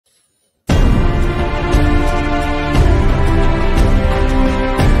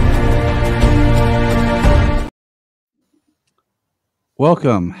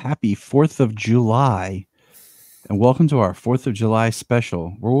Welcome. Happy 4th of July. And welcome to our 4th of July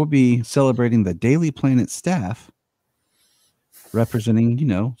special, where we'll be celebrating the Daily Planet staff representing,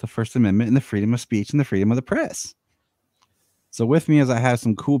 the First Amendment and the freedom of speech and the freedom of the press. So with me as I have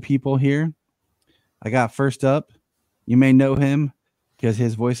some cool people here. I got first up, you may know him because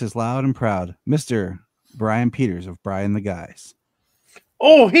his voice is loud and proud, Mr. Bryan Peters of Bryan the Guys.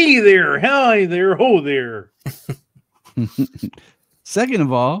 Oh, hey there. Hi there. Ho there. Second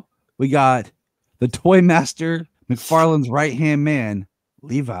of all, we got the Toy Master, McFarlane's right-hand man,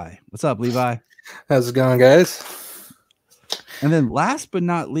 Levi. What's up, Levi? How's it going, guys? And then last but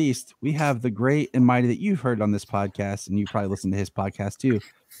not least, we have the great and mighty that you've heard on this podcast, and you probably listened to his podcast too,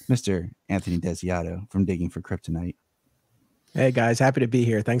 Mr. Anthony Desiato from Digging for Kryptonite. Hey, guys. Happy to be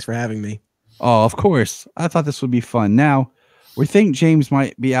here. Thanks for having me. Oh, of course. I thought this would be fun. Now, we think James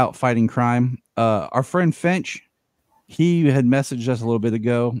might be out fighting crime. Our friend Finch, he had messaged us a little bit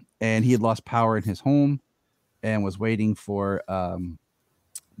ago, and he had lost power in his home and was waiting for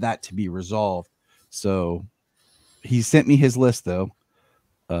that to be resolved. So he sent me his list, though,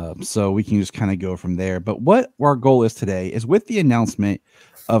 so we can just kind of go from there. But what our goal is today is with the announcement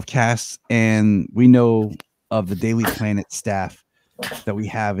of casts, and we know of the Daily Planet staff that we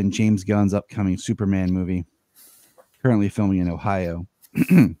have in James Gunn's upcoming Superman movie, currently filming in Ohio,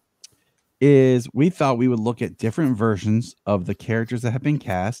 is we thought we would look at different versions of the characters that have been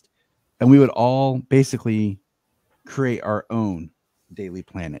cast, and we would all basically create our own Daily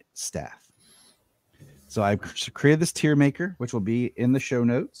Planet staff. So I created this tier maker, which will be in the show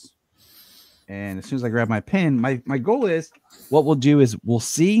notes. And as soon as I grab my pen, my goal is what we'll do is we'll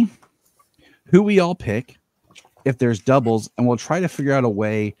see who we all pick, if there's doubles, and we'll try to figure out a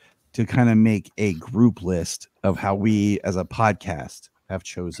way to kind of make a group list of how we as a podcast have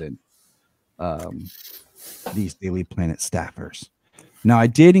chosen these Daily Planet staffers. Now, I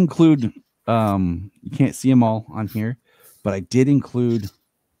did include, you can't see them all on here, but I did include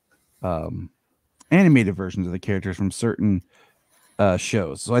animated versions of the characters from certain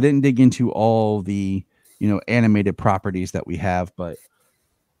shows. So I didn't dig into all the, animated properties that we have, but,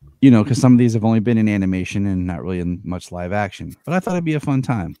 because some of these have only been in animation and not really in much live action. But I thought it'd be a fun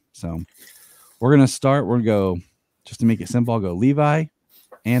time. So we're going to start. We're going to go, just to make it simple, I'll go Levi,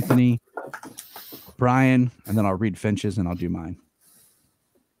 Anthony, Bryan, and then I'll read Finch's and I'll do mine.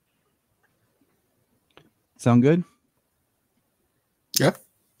 Sound good? Yep.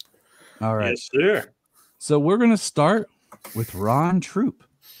 All right. Yes, sir. So we're going to start with Ron Troop.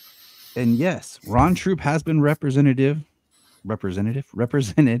 And yes, Ron Troop has been represented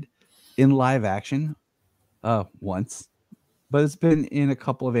in live action once, but it's been in a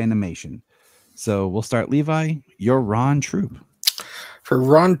couple of animation. So we'll start, Levi, your Ron Troop. For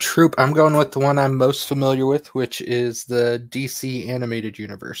Ron Troop, I'm going with the one I'm most familiar with, which is the DC animated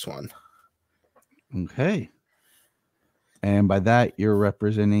universe one. Okay. And by that, you're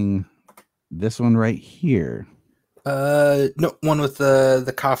representing this one right here. No, one with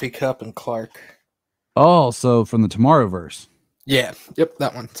the coffee cup and Clark. Oh, so from the Tomorrowverse. Yeah. Yep,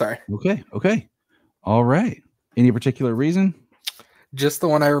 that one. Sorry. Okay. All right. Any particular reason? Just the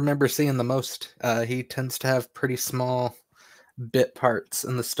one I remember seeing the most. He tends to have pretty small bit parts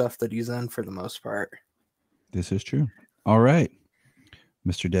in the stuff that he's in for the most part. This is true. All right.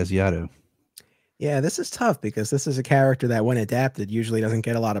 Mr. Desiato. Yeah, this is tough because this is a character that, when adapted, usually doesn't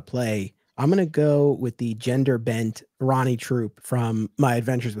get a lot of play. I'm going to go with the gender-bent Ronnie Troop from My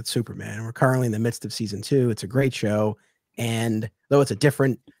Adventures with Superman. We're currently in the midst of season 2. It's a great show. And though it's a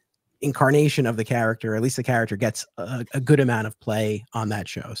different incarnation of the character, at least the character gets a good amount of play on that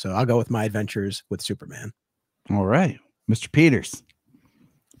show. So I'll go with My Adventures with Superman. All right. Mr. Peters.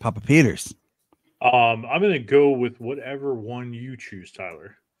 Papa Peters. I'm going to go with whatever one you choose,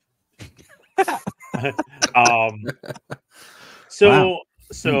 Tyler. Wow.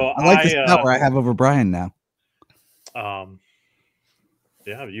 So I like this power I have over Bryan now.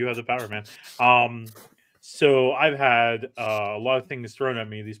 Yeah, you have the power, man. So I've had a lot of things thrown at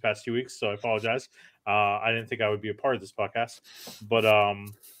me these past 2 weeks, so I apologize. I didn't think I would be a part of this podcast, but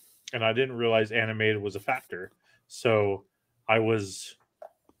and I didn't realize animated was a factor, so I was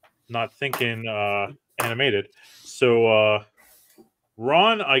not thinking animated. So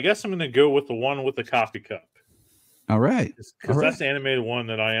Ron, I guess I'm going to go with the one with the coffee cup. All right. Because that's the animated one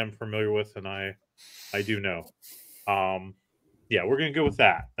that I am familiar with and I do know. Yeah, we're going to go with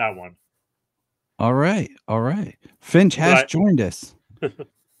that one. All right. Finch has joined us.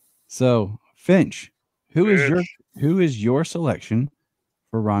 So, Finch, who is your selection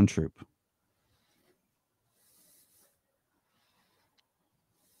for Ron Troop?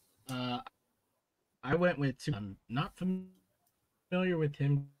 I went with two. I'm not familiar familiar with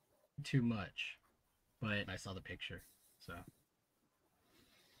him too much, but I saw the picture, so.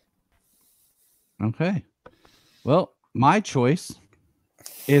 Okay. Well, my choice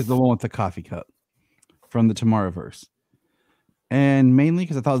is the one with the coffee cup from the Tomorrowverse. And mainly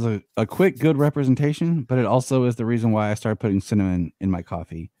because I thought it was a quick, good representation, but it also is the reason why I started putting cinnamon in my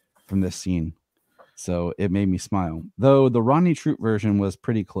coffee from this scene. So it made me smile. Though the Ronnie Troop version was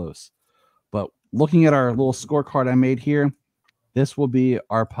pretty close. But looking at our little scorecard I made here, this will be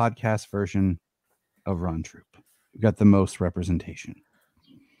our podcast version of Ron Troop. We've got the most representation.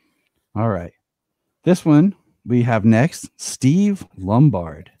 All right. This one we have next, Steve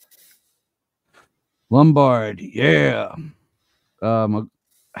Lombard. Lombard, yeah.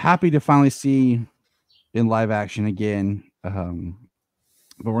 Happy to finally see in live action again. But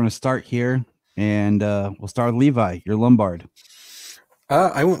we're going to start here, and we'll start with Levi, your Lombard.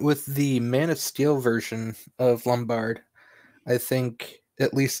 I went with the Man of Steel version of Lombard. I think,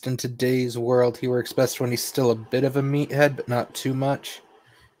 at least in today's world, he works best when he's still a bit of a meathead, but not too much.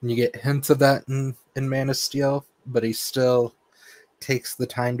 And you get hints of that in Man of Steel, but he still takes the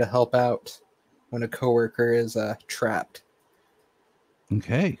time to help out when a coworker is trapped.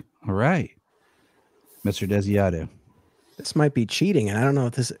 Okay. All right. Mr. Desiato. This might be cheating, and I don't know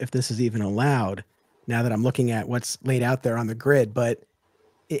if this is even allowed now that I'm looking at what's laid out there on the grid, but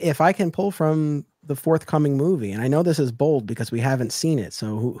if I can pull from the forthcoming movie, and I know this is bold because we haven't seen it,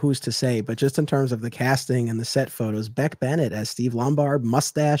 so who's to say, but just in terms of the casting and the set photos, Beck Bennett as Steve Lombard,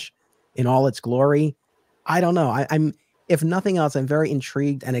 mustache in all its glory. I don't know. I'm if nothing else, I'm very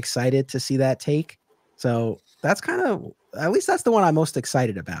intrigued and excited to see that take. So that's kind of, at least that's the one I'm most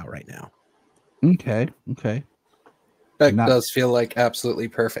excited about right now. Okay. Okay. Beck does feel like absolutely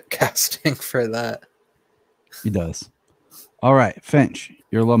perfect casting for that. He does. All right, Finch,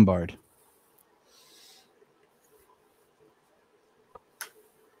 your Lombard.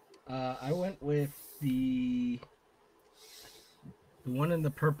 I went with the one in the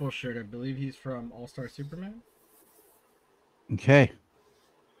purple shirt. I believe he's from All-Star Superman. Okay.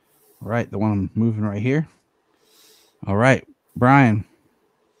 All right, the one I'm moving right here. All right, Bryan.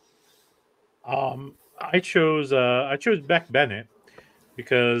 I chose Beck Bennett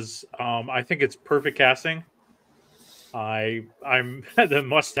because I think it's perfect casting. I'm the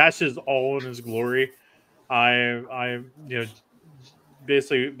mustache is all in his glory. I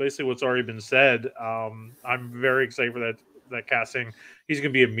basically what's already been said. I'm very excited for that casting. He's gonna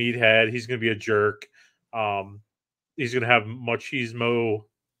be a meathead. He's gonna be a jerk. He's gonna have machismo,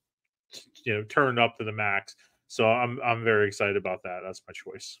 turned up to the max. So I'm very excited about that. That's my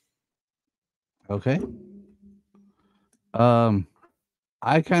choice. Okay.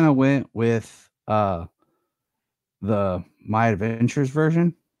 I kind of went with the My Adventures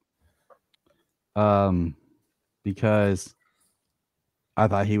version. Because I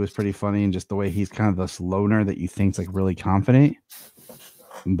thought he was pretty funny, and just the way he's kind of this loner that you think's like really confident.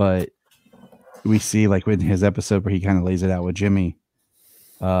 But we see like with his episode where he kind of lays it out with Jimmy.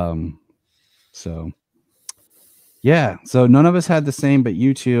 So yeah, so none of us had the same, but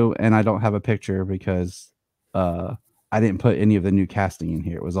you two, and I don't have a picture because I didn't put any of the new casting in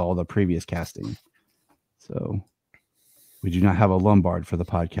here. It was all the previous casting. So we do not have a Lombard for the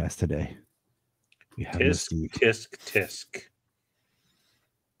podcast today. We have tisk.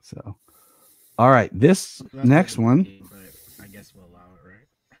 So, all right, this next one. I guess we'll allow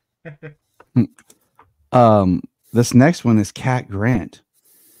it, right? This next one is Cat Grant.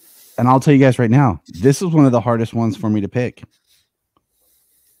 And I'll tell you guys right now, this is one of the hardest ones for me to pick.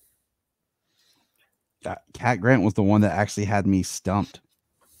 Cat Grant was the one that actually had me stumped.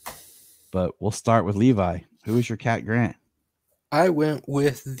 But we'll start with Levi. Who is your Cat Grant? I went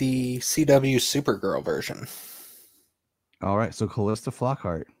with the CW Supergirl version. All right, so Callista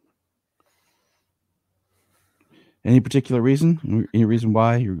Flockhart. Any particular reason? Any reason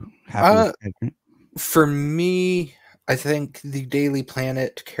why you're happy with Cat Grant? For me, I think the Daily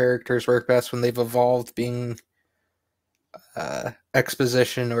Planet characters work best when they've evolved being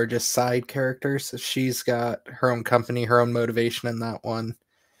exposition or just side characters. She's got her own company, her own motivation in that one.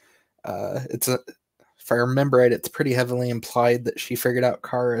 If I remember right, it's pretty heavily implied that she figured out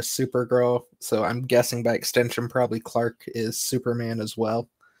Kara's Supergirl. So I'm guessing by extension, probably Clark is Superman as well.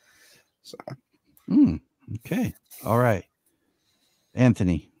 So. Okay. All right.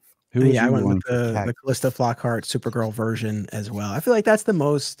 Anthony. I went with the Callista Flockhart Supergirl version as well. I feel like that's the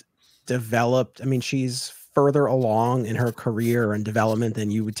most developed. I mean, she's further along in her career and development than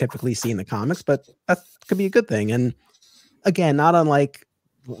you would typically see in the comics, but that could be a good thing. And again, not unlike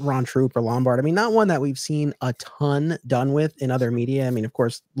Ron Troop or Lombard. I mean, not one that we've seen a ton done with in other media. I mean, of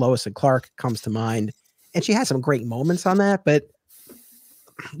course, Lois and Clark comes to mind, and she has some great moments on that, but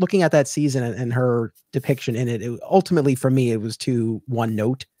looking at that season and her depiction in it, ultimately for me, it was too one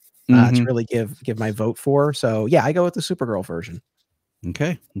note to really give my vote for. So yeah, I go with the Supergirl version.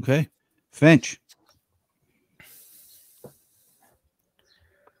 Okay. Finch.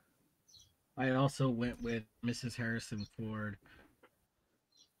 I also went with Mrs. Harrison Ford,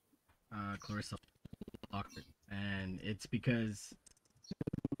 Clarissa Lockhart, and it's because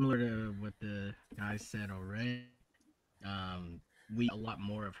similar to what the guys said already, we a lot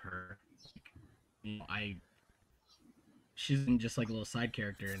more of her. You know, she's just like a little side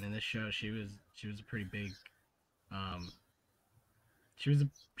character, and in this show, she was a pretty big, she was a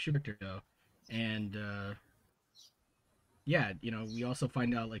character though, and yeah, you know, we also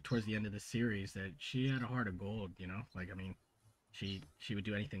find out like towards the end of the series that she had a heart of gold. You know, like I mean, she would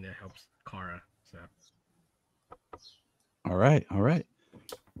do anything that helps Kara. So. All right.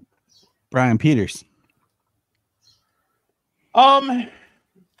 Bryan Peters.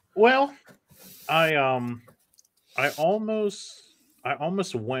 Well, I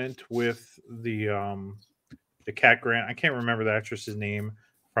almost went with the Cat Grant. I can't remember the actress's name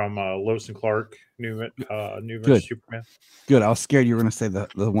from Lois and Clark, New Good. Superman. Good. I was scared you were going to say the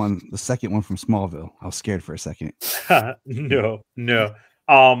second one from Smallville. I was scared for a second. No.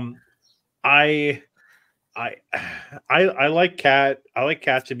 I like Cat. I like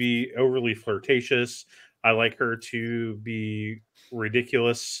Cat to be overly flirtatious. I like her to be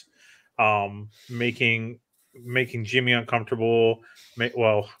ridiculous, making Jimmy uncomfortable.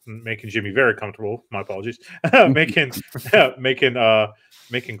 Making Jimmy very comfortable. My apologies.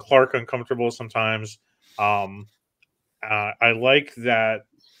 making Clark uncomfortable sometimes. I like that.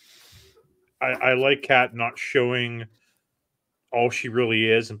 I like Cat not showing all she really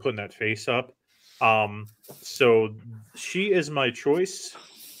is and putting that face up. So she is my choice.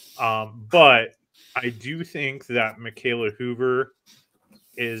 But I do think that Michaela Hoover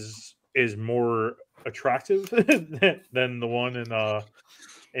is more attractive than the one in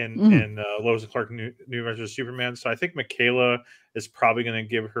Lois and Clark New Adventures of Superman. So I think Michaela is probably going to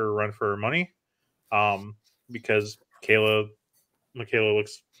give her a run for her money. Because Michaela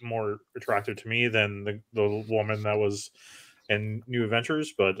looks more attractive to me than the woman that was in New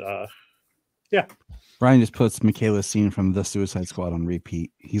Adventures, but yeah. Bryan just puts Michaela's scene from The Suicide Squad on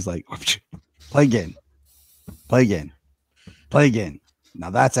repeat. He's like, play again. Now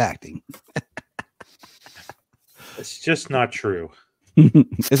that's acting. It's just not true.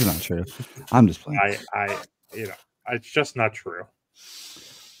 It's not true. I'm just playing. It's just not true.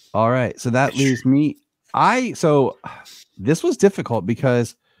 All right. So that leaves me. So this was difficult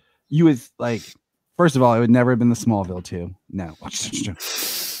because you would like, first of all, it would never have been the Smallville 2. No.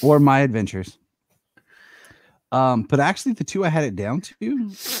 Or My Adventures. But actually the two I had it down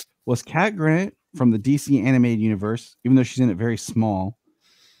to was Cat Grant from the DC animated universe, even though she's in it very small,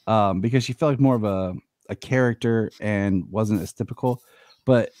 because she felt like more of a character and wasn't as typical.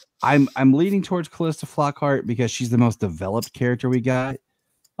 But I'm leaning towards Callista Flockhart because she's the most developed character we got.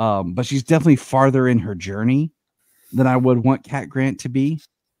 But she's definitely farther in her journey than I would want Cat Grant to be.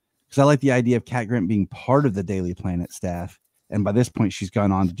 Because I like the idea of Cat Grant being part of the Daily Planet staff. And by this point, she's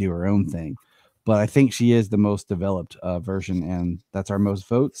gone on to do her own thing. But I think she is the most developed version, and that's our most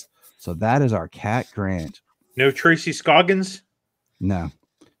votes. So that is our Cat Grant. No Tracy Scoggins? No.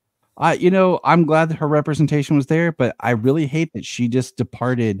 I'm glad that her representation was there, but I really hate that she just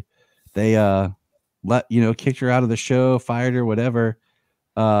departed. They kicked her out of the show, fired her, whatever,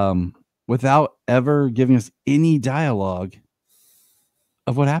 without ever giving us any dialogue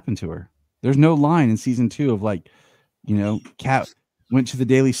of what happened to her. There's no line in season 2 of like, Cat went to the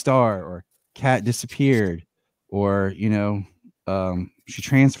Daily Star, or Cat disappeared, or she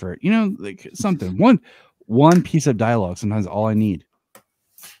transferred. Like something. One piece of dialogue sometimes all I need.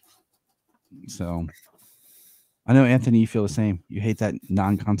 So I know, Anthony, you feel the same. You hate that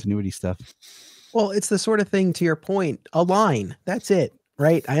non-continuity stuff. Well, it's the sort of thing, to your point, a line. That's it,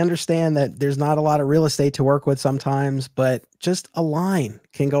 right? I understand that there's not a lot of real estate to work with sometimes, but just a line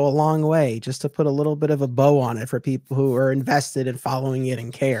can go a long way, just to put a little bit of a bow on it for people who are invested in following it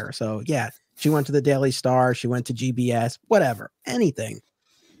and care. So yeah, she went to the Daily Star, she went to GBS, whatever, anything.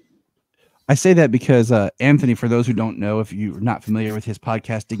 I say that because Anthony, for those who don't know, if you're not familiar with his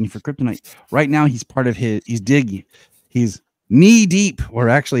podcast, Digging for Kryptonite, right now he's digging. He's knee deep, or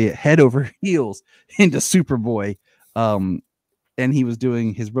actually head over heels into Superboy. And he was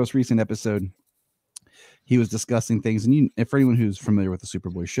doing his most recent episode. He was discussing things. And for anyone who's familiar with the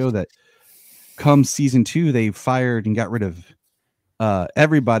Superboy show, that come season 2, they fired and got rid of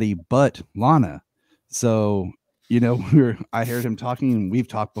everybody but Lana. So, I heard him talking, and we've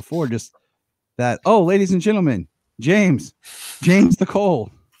talked before, just that, oh, ladies and gentlemen, James the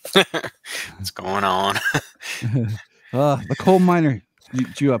Coal. What's going on? The coal miner.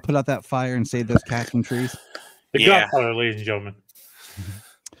 Did you put out that fire and save those cats from trees? The Yeah. Godfather, ladies and gentlemen.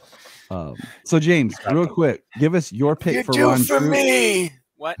 So James, real quick, give us your pick You for do Ron for Troop. me.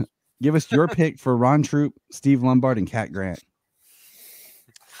 What? Give us your pick for Ron Troop, Steve Lombard, and Cat Grant.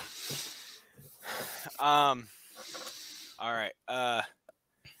 All right.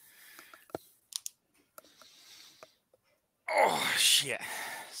 Oh shit.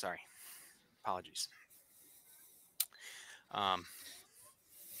 Sorry. Apologies.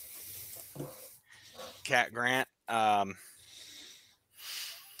 Cat Grant. Let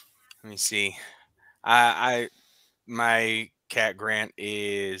me see. My Cat Grant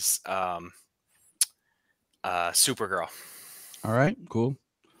is Supergirl. All right, cool.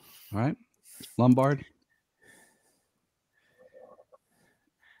 All right, Lombard.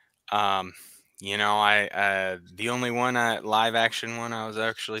 You know, I the only one live action one I was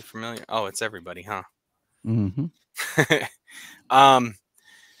actually familiar. Oh, it's everybody, huh? Mm-hmm. I'm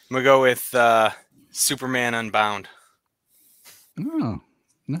gonna go with Superman Unbound. Oh,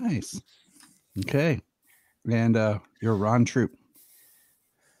 nice. Okay, and you're Ron Troop.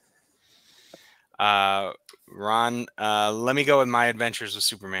 Ron, let me go with My Adventures with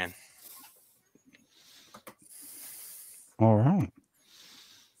Superman. All right.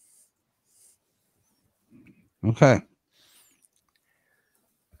 Okay.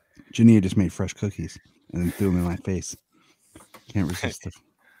 Jania just made fresh cookies and then threw them in my face. Can't resist it.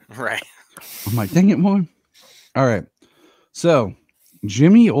 Right. I'm like, dang it, one. All right. So,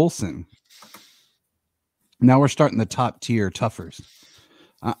 Jimmy Olsen. Now we're starting the top tier toughers.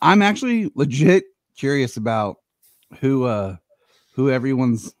 I'm actually legit curious about who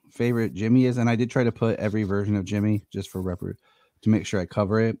everyone's favorite Jimmy is, and I did try to put every version of Jimmy just for to make sure I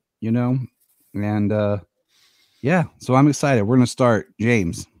cover it, you know. And yeah, so I'm excited. We're gonna start.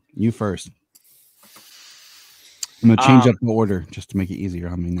 James, you first. I'm gonna change up the order just to make it easier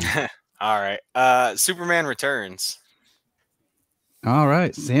on me now. All right. Superman Returns. All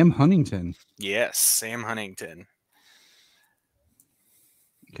right, Sam Huntington. Yes, Sam Huntington.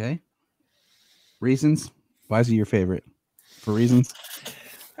 Okay. Reasons? Why is he your favorite? For reasons?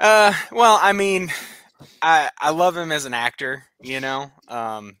 Well, I mean, I love him as an actor, you know.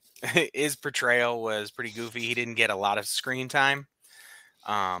 His portrayal was pretty goofy. He didn't get a lot of screen time.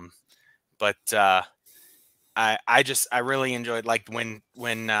 But I really enjoyed, like, when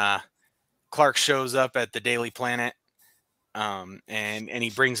Clark shows up at the Daily Planet, and he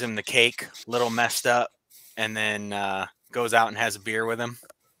brings him the cake, little messed up, and then goes out and has a beer with him.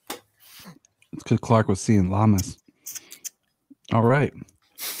 It's because Clark was seeing llamas. All right.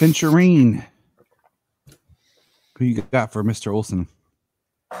 Fincherine. Who you got for Mr. Olsen?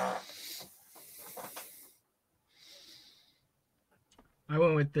 I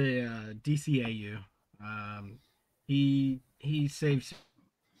went with the DCAU. He saved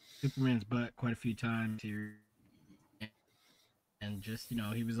Superman's butt quite a few times here, and just, you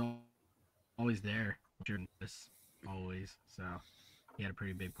know, he was always there during this, always. So he had a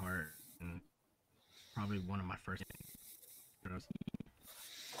pretty big part, and probably one of my first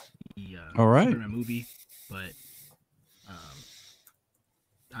all right Superman movie, but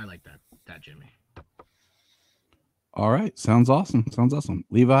I like that Jimmy. All right, sounds awesome.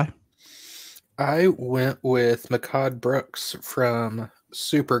 Levi? I went with Makad Brooks from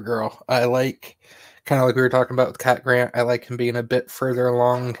Supergirl. I like, kind of like we were talking about with Cat Grant, I like him being a bit further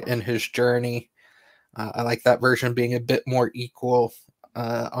along in his journey. I like that version being a bit more equal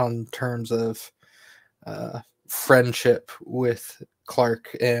on terms of friendship with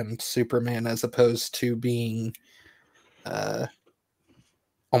Clark and Superman, as opposed to being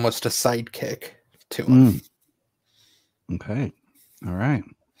almost a sidekick to him. Okay. All right.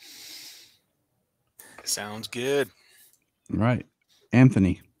 Sounds good. All right.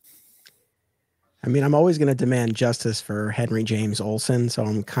 Anthony. I mean, I'm always going to demand justice for Henry James Olsen, so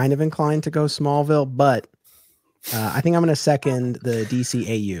I'm kind of inclined to go Smallville, but I think I'm going to second the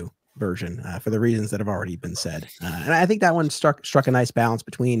DCAU version for the reasons that have already been said. And I think that one struck a nice balance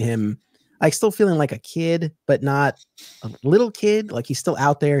between him, like, still feeling like a kid, but not a little kid. Like, he's still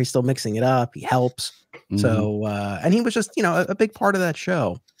out there. He's still mixing it up. He helps. Mm-hmm. So, and he was just, you know, a big part of that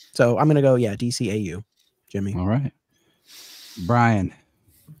show. So I'm going to go, yeah, DCAU, Jimmy. All right. Bryan.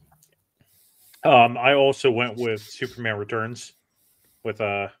 I also went with Superman Returns with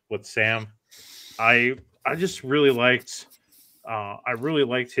Sam. I just really liked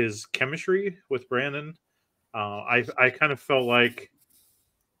his chemistry with Brandon. I kind of felt like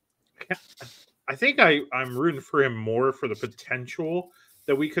I think I'm rooting for him more for the potential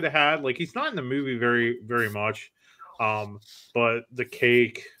that we could have had. Like, he's not in the movie very, very much, But the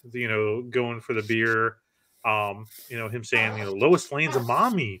cake, going for the beer, him saying, Lois Lane's a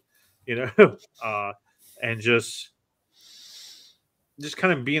mommy, uh, and just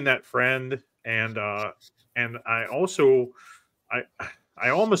kind of being that friend. And I also, I, I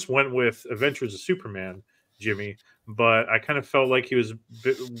almost went with Adventures of Superman, Jimmy, but I kind of felt like he was a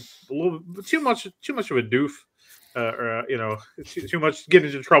little too much of a doof, or too much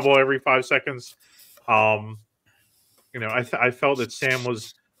getting into trouble every 5 seconds. I felt that Sam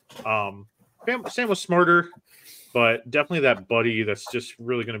was smarter, but definitely that buddy that's just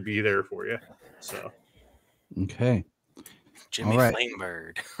really going to be there for you. So Okay. Jimmy All right.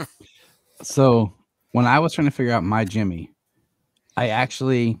 Flamebird. So when I was trying to figure out my Jimmy, I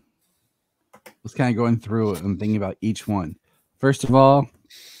actually was kind of going through it and thinking about each one. First of all,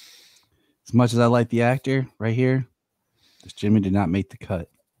 as much as I like the actor right here, this Jimmy did not make the cut.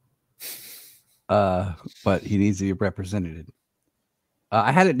 But he needs to be represented.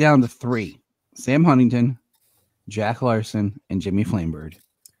 I had it down to 3: Sam Huntington, Jack Larson, and Jimmy Flamebird.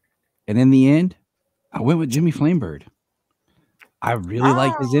 And in the end, I went with Jimmy Flamebird. I really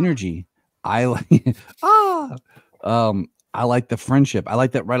like his energy. I like I like the friendship. I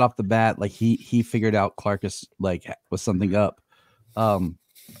like that right off the bat. Like he figured out Clark was something up.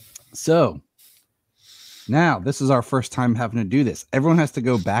 So now this is our first time having to do this. Everyone has to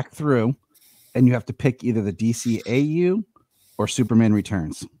go back through, and you have to pick either the DCAU or Superman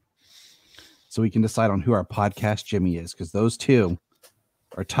Returns, so we can decide on who our podcast Jimmy is, because those two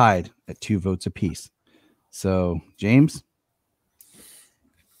are tied at 2 votes apiece. So James.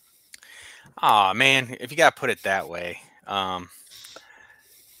 Oh man, if you gotta put it that way, I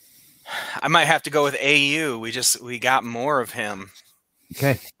might have to go with AU. We got more of him.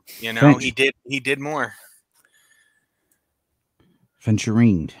 Okay. Finch. he did more.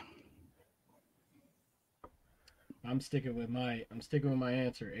 Fincherine. I'm sticking with my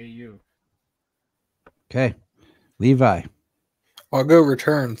answer, AU. Okay. Levi. I'll go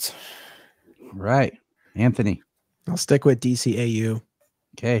Returns. Right. Anthony. I'll stick with DCAU.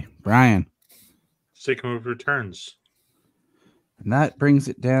 Okay. Bryan. Sticking with Returns. And that brings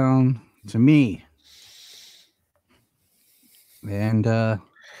it down to me. And I'm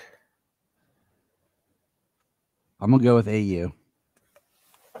going to go with AU.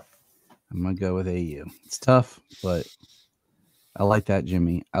 It's tough, but I like that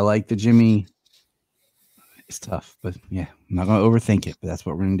Jimmy. I like the Jimmy. It's tough, but yeah, I'm not going to overthink it, but that's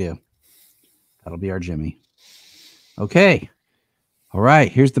what we're going to do. That'll be our Jimmy. Okay. All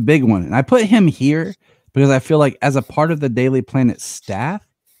right. Here's the big one. And I put him here because I feel like as a part of the Daily Planet staff,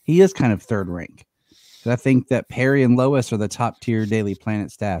 he is kind of third rank. I think that Perry and Lois are the top tier Daily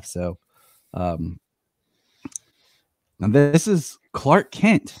Planet staff. So now this is Clark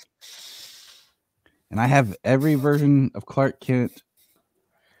Kent. And I have every version of Clark Kent,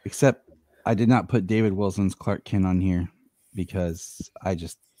 except I did not put David Wilson's Clark Kent on here because I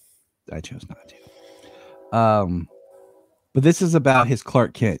chose not to. But this is about his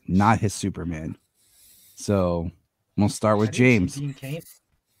Clark Kent, not his Superman. So we'll start with James. Dean Cain.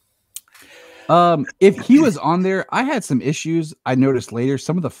 If he was on there, I had some issues. I noticed later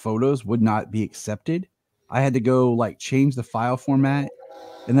some of the photos would not be accepted. I had to go change the file format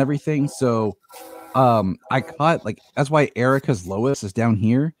and everything. So I caught that's why Erica's Lois is down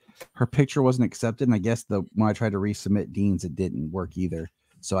here. Her picture wasn't accepted, and I guess when I tried to resubmit Dean's, it didn't work either.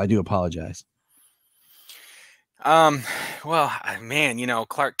 So I do apologize. Well, man,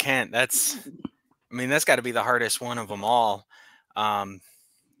 Clark Kent, that's got to be the hardest one of them all.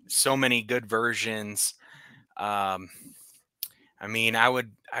 So many good versions. It's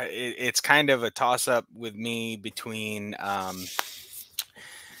kind of a toss up with me between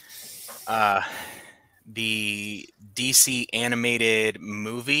the DC animated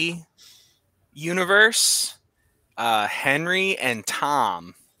movie universe, Henry and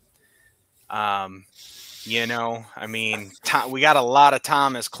Tom. Tom, we got a lot of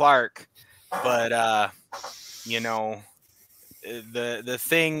Tom as Clark, but the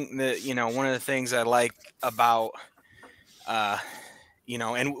thing that one of the things I like about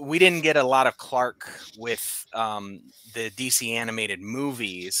and we didn't get a lot of Clark with the DC animated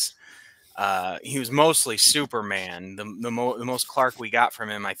movies. He was mostly Superman. The most Clark we got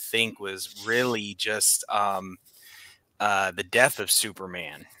from him, I think, was really just the death of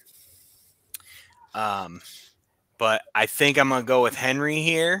Superman. But I think I'm gonna go with Henry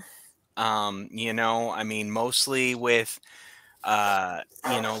here. Mostly with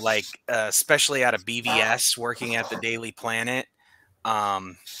especially out of BVS, working at the Daily Planet,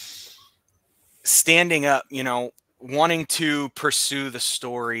 standing up, wanting to pursue the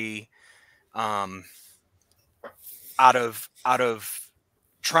story. out of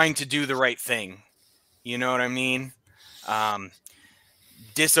trying to do the right thing. You know what I mean?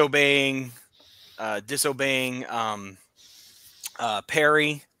 Disobeying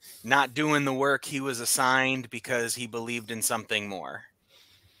Perry, not doing the work he was assigned because he believed in something more.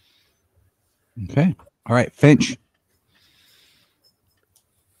 Okay. All right, Finch.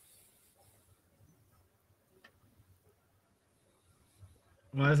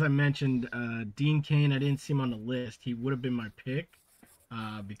 Well, as I mentioned, Dean Cain, I didn't see him on the list. He would have been my pick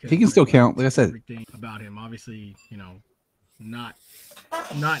because He can still count, like I said. Everything about him, obviously, not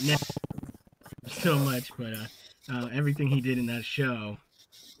so much, but everything he did in that show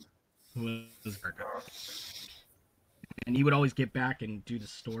was perfect. And he would always get back and do the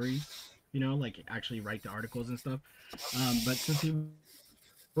stories, like actually write the articles and stuff. But since he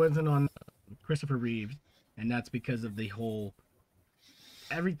wasn't on Christopher Reeves, and that's because of the whole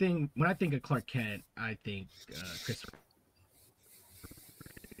everything. When I think of Clark Kent, I think Christopher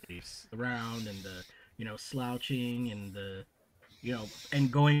Reeves around and the slouching and the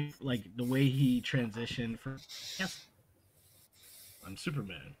and going like the way he transitioned from I'm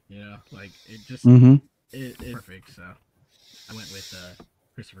Superman, like it just it's perfect. So I went with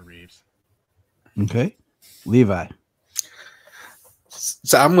Christopher Reeves. Okay, Levi.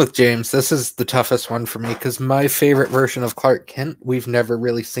 So I'm with James. This is the toughest one for me because my favorite version of Clark Kent we've never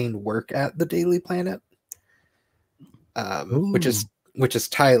really seen work at the Daily Planet, which is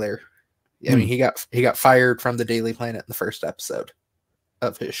Tyler. I mean, he got fired from the Daily Planet in the first episode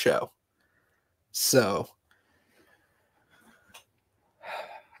of his show. So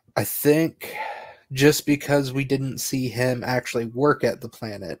I think just because we didn't see him actually work at the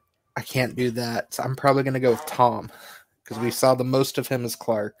planet, I can't do that. So I'm probably going to go with Tom because we saw the most of him as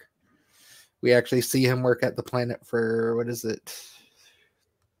Clark. We actually see him work at the planet for, what is it?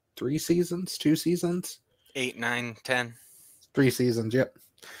 3 seasons? 2 seasons? 8, 9, 10. 3 seasons, yep.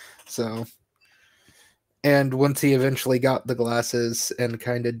 So, and once he eventually got the glasses and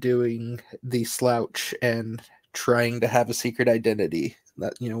kind of doing the slouch and trying to have a secret identity,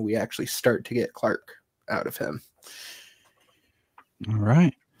 that, we actually start to get Clark out of him. All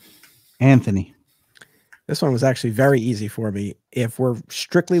right. Anthony. This one was actually very easy for me. If we're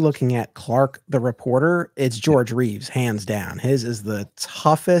strictly looking at Clark the reporter, it's George Reeves, hands down. His is the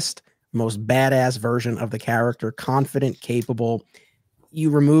toughest, most badass version of the character, confident, capable. You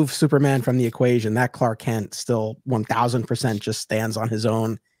remove Superman from the equation, that Clark Kent still 1000% just stands on his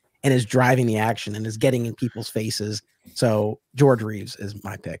own and is driving the action and is getting in people's faces. So George Reeves is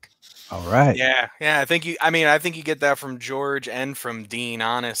my pick. All right. Yeah. I think you get that from George and from Dean,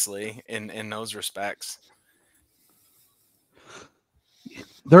 honestly, in those respects.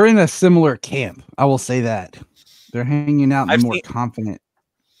 They're in a similar camp. I will say that. They're hanging out and they're more confident.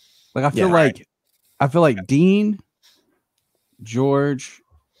 Like I feel like Dean, George,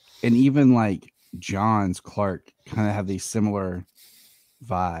 and even like John's Clark kind of have these similar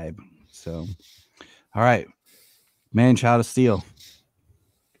vibe. So, all right, Man, Child of Steel.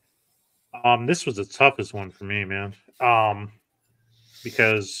 This was the toughest one for me, man.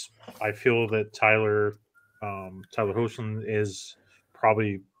 Because I feel that Tyler Hoechlin is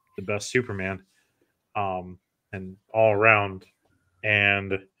probably the best Superman, and all around,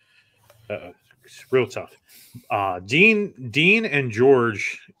 and it's real tough. Dean and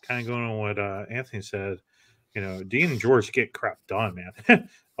George, kind of going on what Anthony said. Dean and George get crap done, man.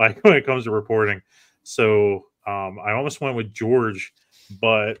 Like when it comes to reporting. So I almost went with George,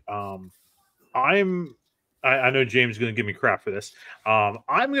 but I know James is going to give me crap for this. I'm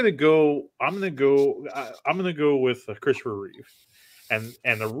going to go with Christopher Reeve, and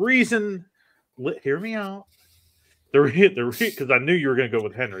the reason, hear me out. Because I knew you were going to go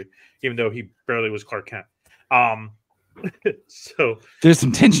with Henry, even though he barely was Clark Kent. So there's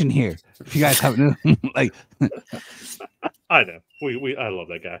some tension here. If you guys haven't, like, I know I love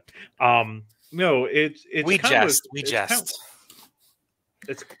that guy. No, it's we jest.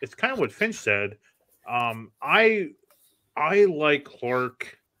 It's kind of what Finch said. I like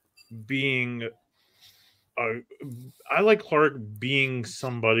Clark being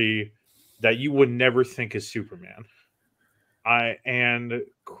somebody that you would never think is Superman. And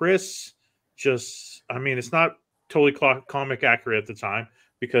Chris it's not totally comic accurate at the time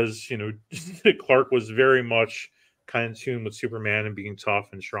because Clark was very much kind of in tune with Superman and being tough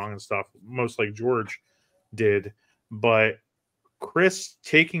and strong and stuff, most like George did. But Chris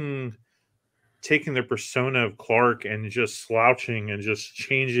taking the persona of Clark and just slouching and just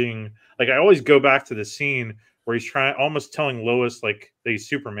changing. Like I always go back to the scene where he's almost telling Lois like that he's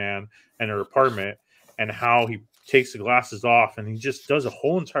Superman in her apartment, and how he takes the glasses off and he just does a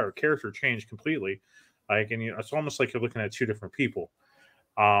whole entire character change completely. Like, and it's almost like you're looking at two different people.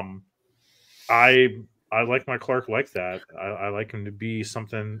 I like my Clark like that. I like him to be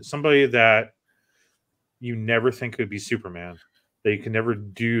somebody that you never think could be Superman. That you can never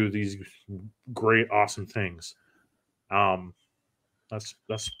do these great, awesome things. Um, that's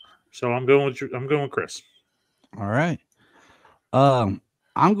so I'm going with Chris. All right. I'm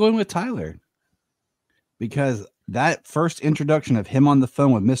going with Tyler because that first introduction of him on the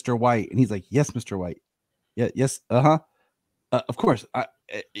phone with Mr. White, and he's like, "Yes, Mr. White. Yeah, yes, of course."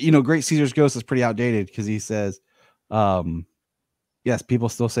 Great Caesar's Ghost is pretty outdated because he says, "Yes, people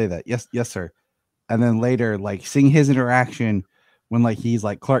still say that. Yes, yes, sir." And then later, like seeing his interaction when like he's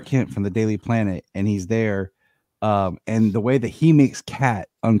like Clark Kent from the Daily Planet, and he's there, and the way that he makes Kat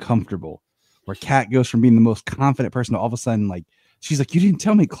uncomfortable, where Kat goes from being the most confident person to all of a sudden like she's like, "You didn't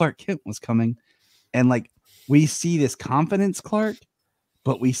tell me Clark Kent was coming," and like we see this confidence Clark,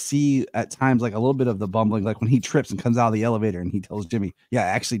 but we see at times like a little bit of the bumbling, like when he trips and comes out of the elevator and he tells Jimmy, "Yeah, I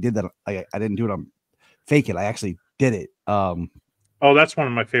actually did that. I didn't do it. I'm fake it. I actually did it." Oh, that's one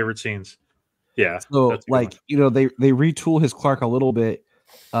of my favorite scenes. Yeah. So that's a good like, one. they retool his Clark a little bit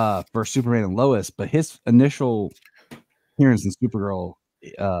for Superman and Lois, but his initial appearance in Supergirl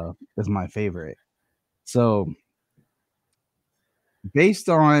is my favorite. So based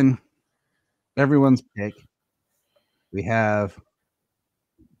on everyone's pick, we have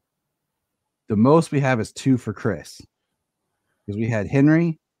the most we have is 2 for Chris. Because we had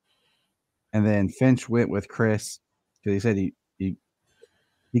Henry and then Finch went with Chris because he said he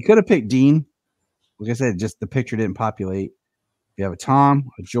could have picked Dean. Like I said, just the picture didn't populate. You have a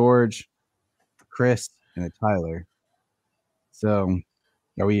Tom, a George, a Chris, and a Tyler. So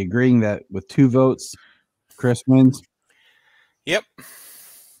are we agreeing that with 2 votes, Chris wins? Yep.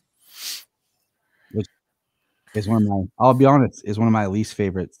 Which is I'll be honest, is one of my least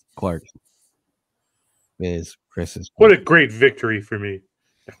favorite Clarks. Is Chris's Clark. What a great victory for me.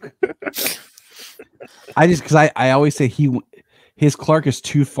 Because I always say his Clark is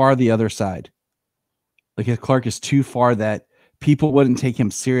too far the other side. Like his Clark is too far that people wouldn't take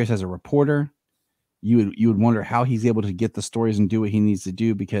him serious as a reporter. You would wonder how he's able to get the stories and do what he needs to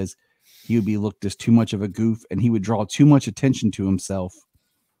do because he would be looked as too much of a goof and he would draw too much attention to himself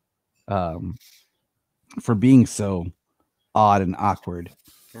for being so odd and awkward.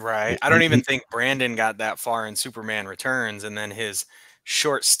 Right. I don't even think Brandon got that far in Superman Returns, and then his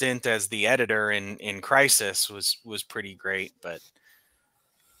short stint as the editor in Crisis was pretty great, but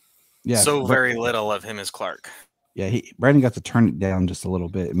yeah, very little of him as Clark. Yeah, Brandon got to turn it down just a little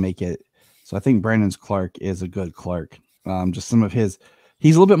bit and make it. So I think Brandon's Clark is a good Clark. Just some of he's a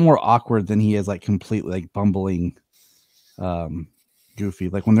little bit more awkward than he is like completely like bumbling, goofy.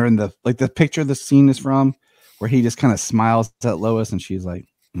 Like when they're in the picture the scene is from where he just kind of smiles at Lois and she's like,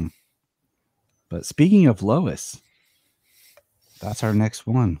 hmm. But speaking of Lois, that's our next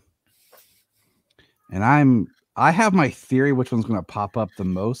one. And I have my theory which one's going to pop up the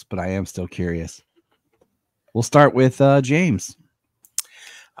most, but I am still curious. We'll start with James.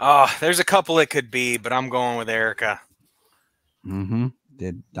 Oh, there's a couple it could be, but I'm going with Erica. Mm-hmm.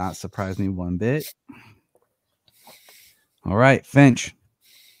 Did not surprise me one bit. All right, Finch.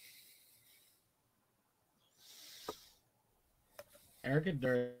 Erica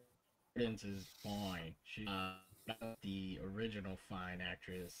Durden's is fine. She's not the original fine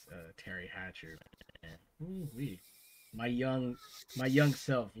actress, Terry Hatcher. Ooh-wee. My young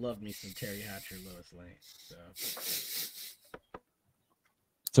self loved me some Terry Hatcher, Lois Lane.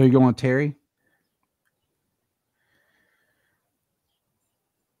 So you're going with Terry?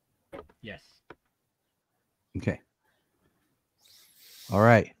 Yes. Okay. All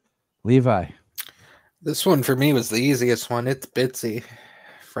right, Levi. This one for me was the easiest one. It's Bitsy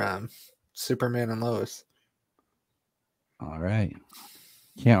from Superman and Lois. All right.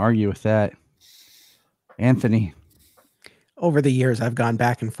 Can't argue with that. Anthony. Over the years, I've gone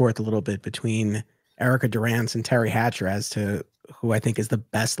back and forth a little bit between Erica Durance and Terry Hatcher as to who I think is the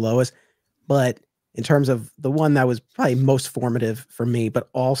best Lois. But in terms of the one that was probably most formative for me, but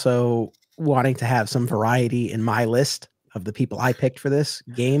also wanting to have some variety in my list of the people I picked for this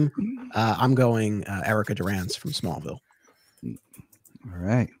game, I'm going Erica Durance from Smallville. All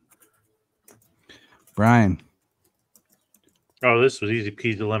right. Bryan. Oh, this was easy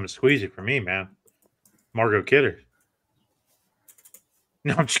peasy lemon squeezy for me, man. Margot Kidder.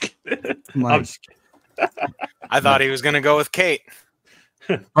 No, I'm just kidding. I'm just kidding. I thought he was going to go with Kate.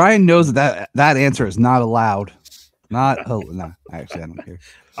 Bryan knows that answer is not allowed. No, actually, I don't care.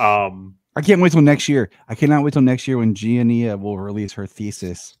 I can't wait till next year. I cannot wait till next year when Giannia will release her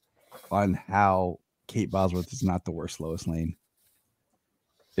thesis on how Kate Bosworth is not the worst Lois Lane.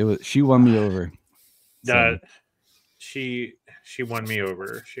 She won me over. So, she won me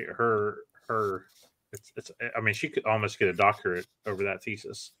over. It's I mean, she could almost get a doctorate over that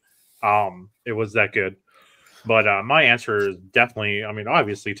thesis. It was that good. But my answer is definitely, I mean,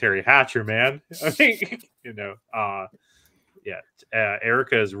 obviously Terry Hatcher, man. I mean,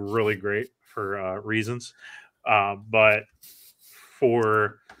 Erica is really great for reasons, but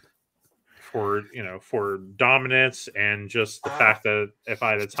for for dominance and just the fact that if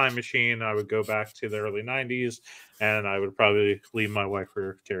I had a time machine, I would go back to the early '90s and I would probably leave my wife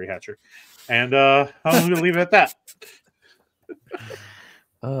for Terry Hatcher. And I'm going to leave it at that.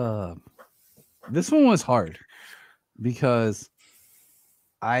 This one was hard because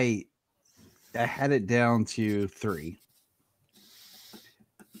I had it down to 3.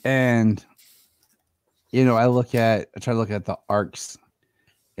 And I try to look at the arcs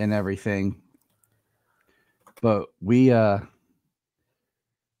and everything. But I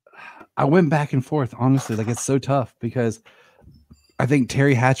went back and forth, honestly. Like, it's so tough because I think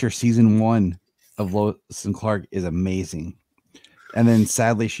Terry Hatcher season 1 of Lois and Clark is amazing. And then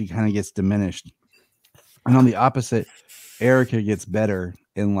sadly she kind of gets diminished. And on the opposite, Erica gets better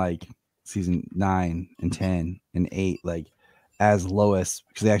in like season 9 and 10 and 8, like as Lois,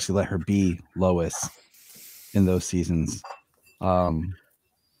 because they actually let her be Lois in those seasons.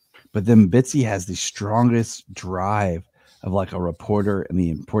 But then Bitsy has the strongest drive of like a reporter and the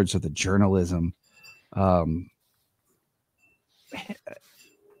importance of the journalism. And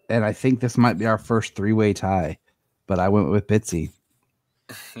I think this might be our first 3-way tie, but I went with Bitsy.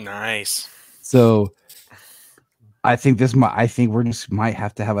 Nice. So I think we're just might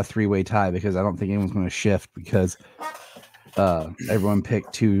have to have a 3-way tie because I don't think anyone's going to shift because everyone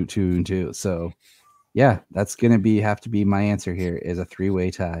picked 2, 2, and 2. So yeah, that's going to have to be my answer here is a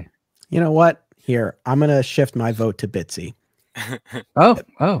 3-way tie. You know what? Here, I'm going to shift my vote to Bitsy.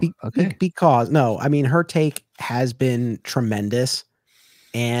 Okay. Because her take has been tremendous.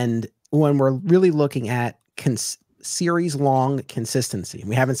 And when we're really looking at series long consistency,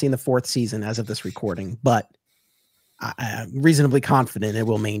 we haven't seen the 4th season as of this recording, but I'm reasonably confident it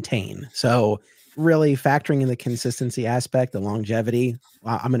will maintain. So really factoring in the consistency aspect, the longevity,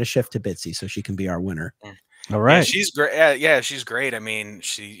 I'm going to shift to Bitsy so she can be our winner. All right. And she's great. Yeah, she's great. I mean,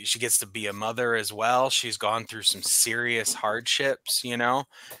 she gets to be a mother as well. She's gone through some serious hardships, I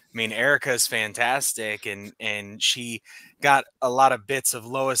mean, Erica is fantastic, and she got a lot of bits of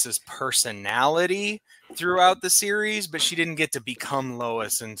Lois's personality throughout the series, but she didn't get to become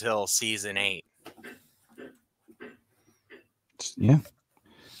Lois until season 8. Yeah.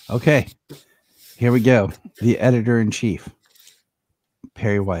 Okay. Here we go. The editor-in-chief,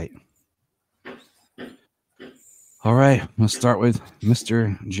 Perry White. All right, we'll start with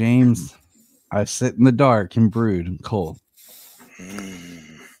Mr. James. I sit in the dark and brood and cold.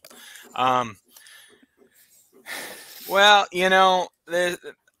 Well,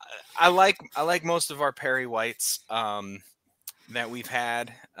 I like most of our Perry Whites that we've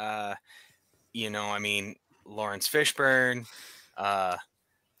had. I mean, Lawrence Fishburne. Why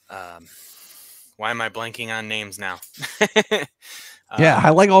am I blanking on names now? Yeah, I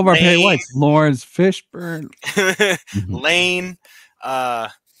like all of our Perry Whites. Lawrence Fishburne. Lane.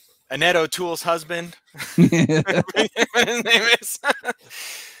 Annette O'Toole's husband. Whatever his name is.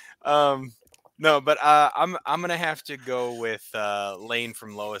 No, but I'm gonna have to go with Lane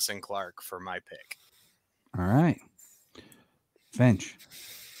from Lois and Clark for my pick. All right. Finch.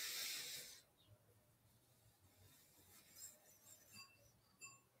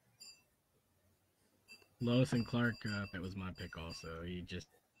 Lois and Clark, that was my pick also. He just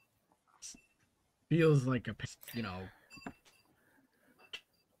feels like a,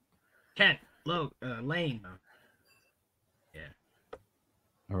 Lane. Yeah.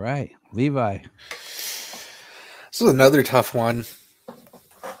 All right. Levi. This is another tough one.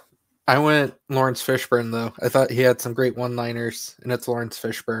 I went Lawrence Fishburne, though. I thought he had some great one-liners, and it's Lawrence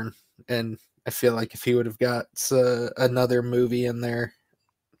Fishburne. And I feel like if he would have got another movie in there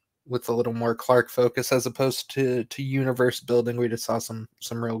with a little more Clark focus as opposed to universe building, we just saw some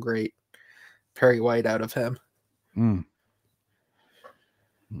real great Perry White out of him.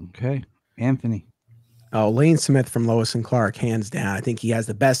 Okay. Anthony. Oh, Lane Smith from Lois and Clark, hands down. I think he has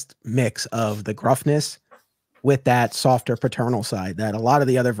the best mix of the gruffness with that softer paternal side that a lot of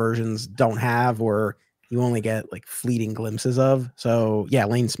the other versions don't have, or you only get like fleeting glimpses of. So yeah,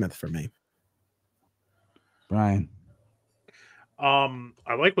 Lane Smith for me. Bryan.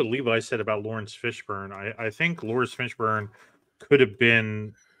 I like what Levi said about Lawrence Fishburne. I think Lawrence Fishburne could have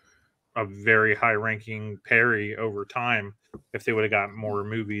been a very high-ranking Perry over time if they would have gotten more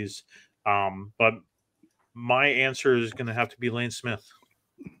movies. But my answer is going to have to be Lane Smith.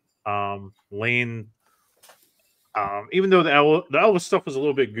 Lane Even though the Elvis stuff was a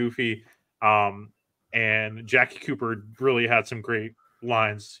little bit goofy, and Jackie Cooper really had some great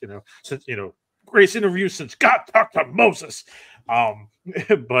lines. Since greatest interview since God talked to Moses.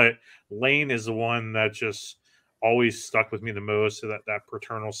 But Lane is the one that just always stuck with me the most. So that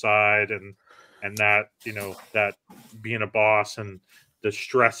paternal side and that that being a boss and the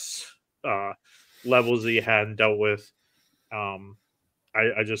stress levels that he had and dealt with. I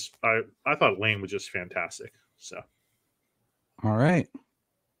thought Lane was just fantastic. So, All right.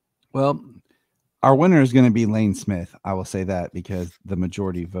 Well, our winner is going to be Lane Smith. I will say that because the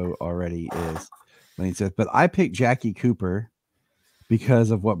majority vote already is Lane Smith. But I picked Jackie Cooper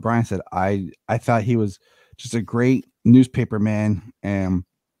because of what Bryan said. I thought he was just a great newspaper man, and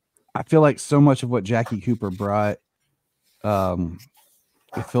I feel like so much of what Jackie Cooper brought,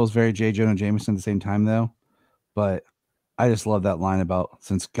 it feels very J. Jonah Jameson at the same time, though. But I just love that line about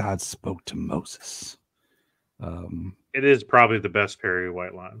since God spoke to Moses. it is probably the best Perry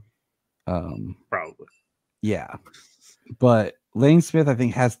White line. Probably. Yeah. But Lane Smith, I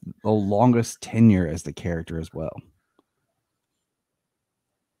think, has the longest tenure as the character as well.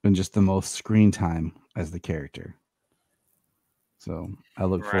 And just the most screen time as the character. So I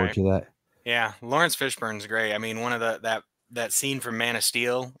look forward to that. Yeah, Lawrence Fishburne's great. I mean, one of that scene from Man of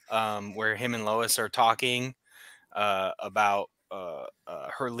Steel, where him and Lois are talking about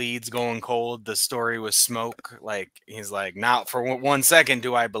her leads going cold. The story was smoke. Like he's like, not for 1 second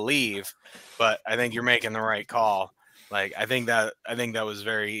do I believe, but I think you're making the right call. Like I think that was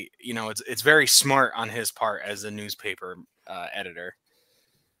very, it's very smart on his part as a newspaper editor.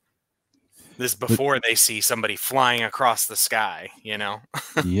 This before they see somebody flying across the sky,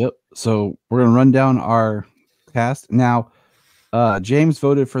 Yep. So we're gonna run down our cast now. James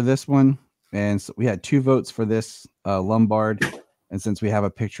voted for this one, and so we had 2 votes for this Lombard. And since we have a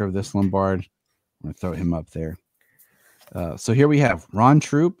picture of this Lombard, I'm gonna throw him up there. So here we have Ron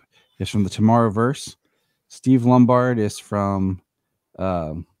Troop is from the Tomorrowverse. Steve Lombard is from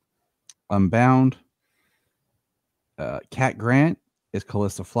Unbound. Cat Grant is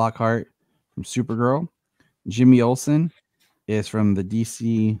Callista Flockhart from Supergirl. Jimmy Olsen is from the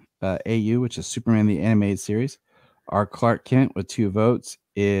DC AU, which is Superman the Animated Series. Our Clark Kent with 2 votes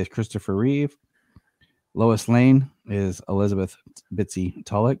is Christopher Reeve. Lois Lane is Elizabeth Bitsy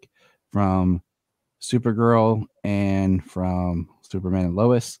Tulloch from Supergirl and from Superman and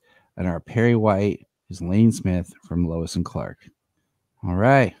Lois. And our Perry White is Lane Smith from Lois and Clark. All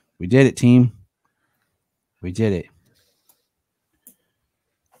right. We did it, team. We did it.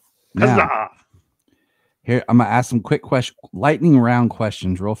 Now, here, I'm going to ask some quick lightning round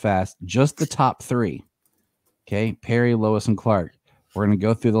questions real fast. Just the top 3. Okay. Perry, Lois, and Clark. We're going to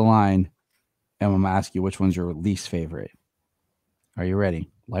go through the line, and I'm going to ask you which one's your least favorite. Are you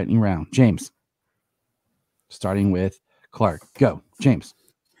ready? Lightning round. James. Starting with Clark. Go. James.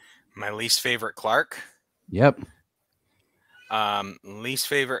 My least favorite Clark? Yep. Least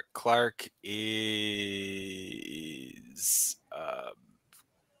favorite Clark is...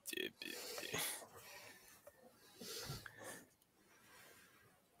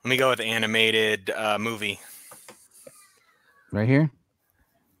 let me go with the animated movie. Right here?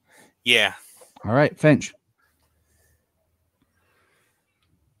 Yeah. All right, Finch.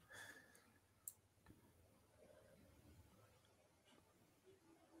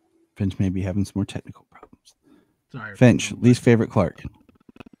 Finch may be having some more technical problems. Sorry. Finch, least favorite Clark.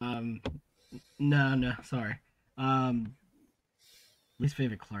 No, sorry. Least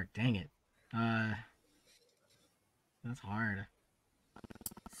favorite Clark. Dang it. That's hard.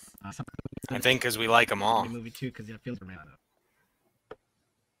 I think because we like them all. Movie too, because it feels man.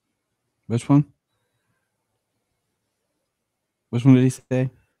 Which one? Which one did he say? I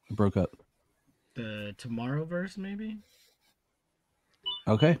broke up. The Tomorrowverse, maybe.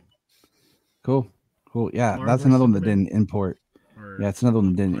 Okay. Cool. Yeah, Tomorrowverse that's another one that Superman? didn't import. Or Yeah, it's another one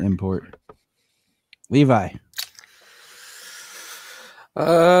that didn't Clark, import. sorry. Levi.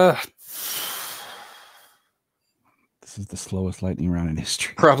 This is the slowest lightning round in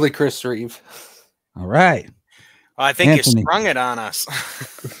history. Probably Chris Reeve. All right. Well, I think Anthony. you sprung it on us.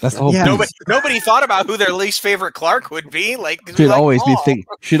 That's the whole Yeah. point. Nobody thought about who their least favorite Clark would be. Like, 'cause we Should like always them be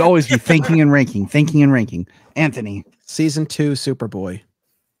all. should always be thinking and ranking. Anthony. Season 2 Superboy.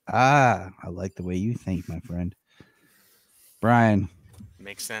 I like the way you think, my friend. Bryan.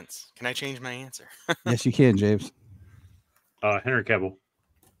 Makes sense. Can I change my answer? Yes, you can, James. Henry Cavill.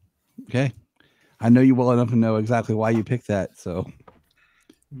 Okay. I know you well enough to know exactly why you picked that. So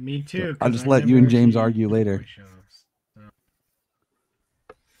Me too. I'll 'cause just I've let you and never James seen argue the later. Boy shows,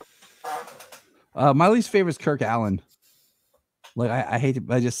 so. My least favorite is Kirk Allen. Like I hate it,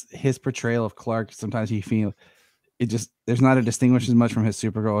 but just his portrayal of Clark. Sometimes he there's not a distinguish as much from his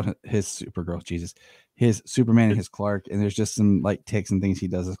Superman, and his Clark, and there's just some like ticks and things he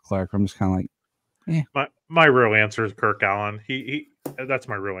does as Clark. I'm just kind of like, My real answer is Kirk Allen. He that's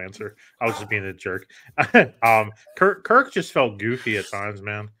my real answer. I was just being a jerk. Kirk just felt goofy at times,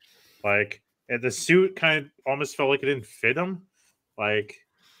 man. Like the suit kind of almost felt like it didn't fit him. Like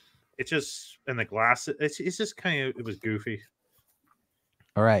it just and the glasses. It's just kind of it was goofy.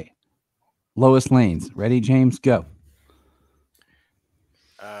 all right, Lois Lane's ready, James, go.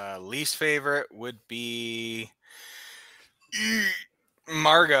 Least favorite would be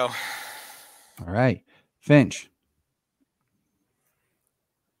Margot. All right, Finch.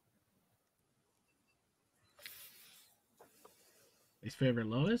 His favorite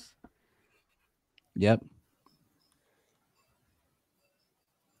Lois? Yep.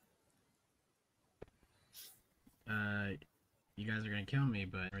 You guys are gonna kill me,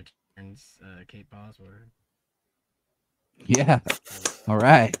 but returns Kate Bosworth. Yeah. All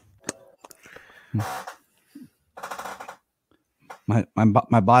right.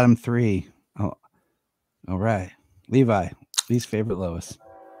 My bottom three. Oh, all right. Levi, least favorite Lois.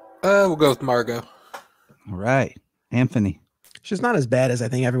 We'll go with Margot. All right. Anthony. She's not as bad as I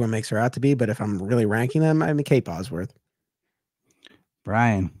think everyone makes her out to be, but if I'm really ranking them, I'm Kate Bosworth.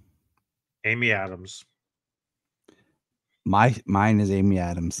 Bryan. Amy Adams. Mine is Amy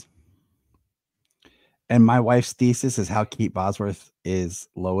Adams. And my wife's thesis is how Kate Bosworth is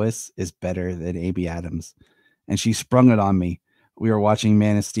Lois is better than Amy Adams. And she sprung it on me. We were watching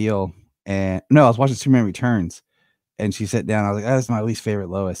Man of Steel, and no, I was watching Superman Returns. And she sat down. I was like, that's my least favorite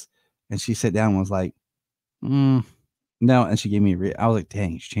Lois. And she sat down and was like, no. And she gave me I was like,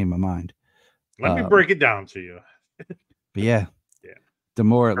 dang, she changed my mind. Let me break it down to you. But yeah. Yeah. The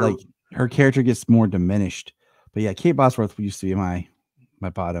more like her character gets more diminished. But yeah, Kate Bosworth used to be my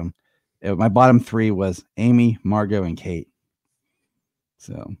bottom. My bottom three was Amy, Margot, and Kate.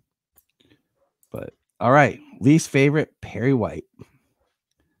 So, but all right. Least favorite, Perry White.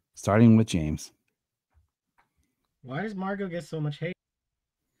 Starting with James. Why does Margot get so much hate?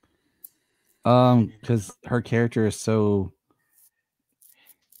 Because her character is so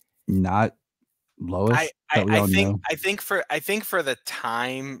not Lois. I think for the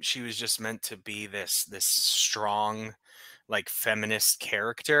time she was just meant to be this strong, like feminist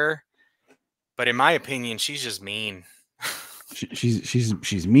character. But in my opinion, she's just mean.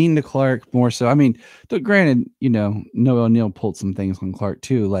 she's mean to Clark more so. I mean, granted, Noel Neal pulled some things on Clark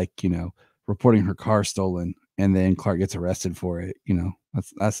too, like reporting her car stolen, and then Clark gets arrested for it.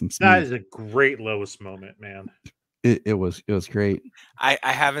 That's some. Smooth. That is a great Lois moment, man. It was great. I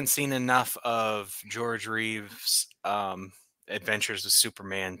haven't seen enough of George Reeves' Adventures with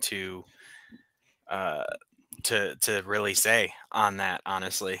Superman to really say on that,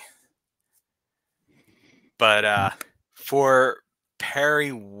 honestly. But for Perry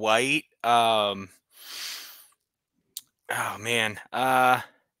White, oh man, I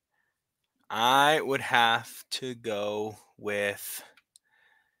would have to go with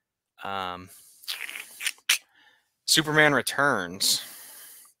Superman Returns.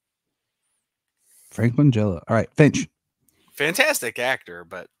 Frank Langella. All right, Finch. Fantastic actor,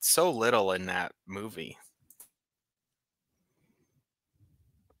 but so little in that movie.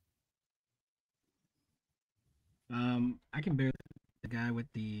 I can bear the guy with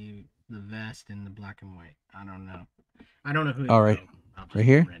the vest and the black and white. I don't know who. All right, I'll just right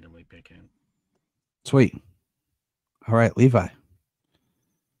here. randomly pick him. Sweet. All right, Levi.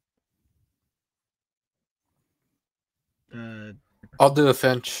 I'll do a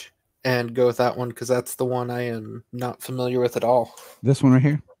Finch and go with that one because that's the one I am not familiar with at all. This one right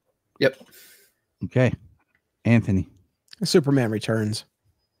here? Yep. Okay. Anthony. Superman Returns.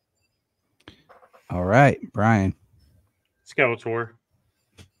 All right, Bryan. Skeletor.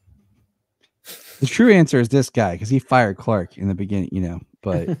 The true answer is this guy because he fired Clark in the beginning,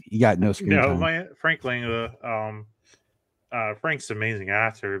 but he got no screen time. Frank Langella, Frank's an amazing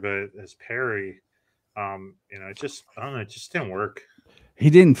actor, but as Perry, it just didn't work. He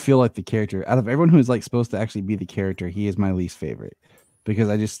didn't feel like the character. Out of everyone who's like supposed to actually be the character, he is my least favorite because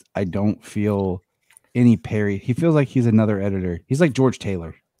I don't feel any Perry. He feels like he's another editor. He's like George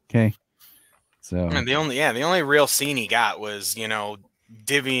Taylor. Okay. So the only real scene he got was,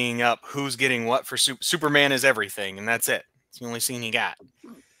 divvying up who's getting what for Superman is everything, and that's it. It's the only scene he got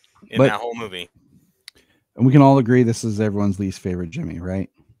in that whole movie. And we can all agree this is everyone's least favorite Jimmy,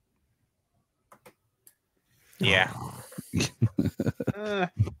 right? Yeah.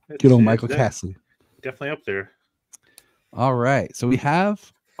 Good old Michael Cassidy. Definitely up there. All right. So we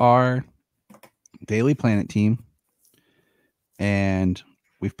have our Daily Planet team, and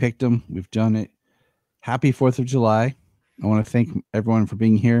we've picked them. We've done it. happy 4th of July. I want to thank everyone for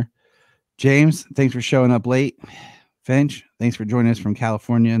being here. James, thanks for showing up late. Finch, thanks for joining us from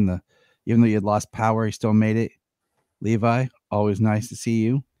California. And even though you had lost power, you still made it. Levi, always nice to see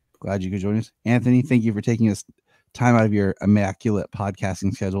you. Glad you could join us. Anthony, thank you for taking us time out of your immaculate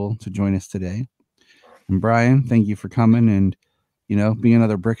podcasting schedule to join us today. And Bryan, thank you for coming and, being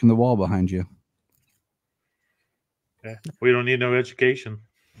another brick in the wall behind you. Yeah, we don't need no education.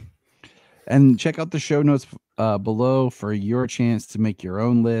 And check out the show notes below for your chance to make your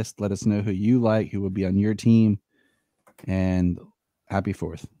own list. Let us know who you like, who would be on your team. And happy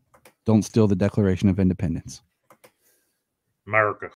 4th. Don't steal the Declaration of Independence. America.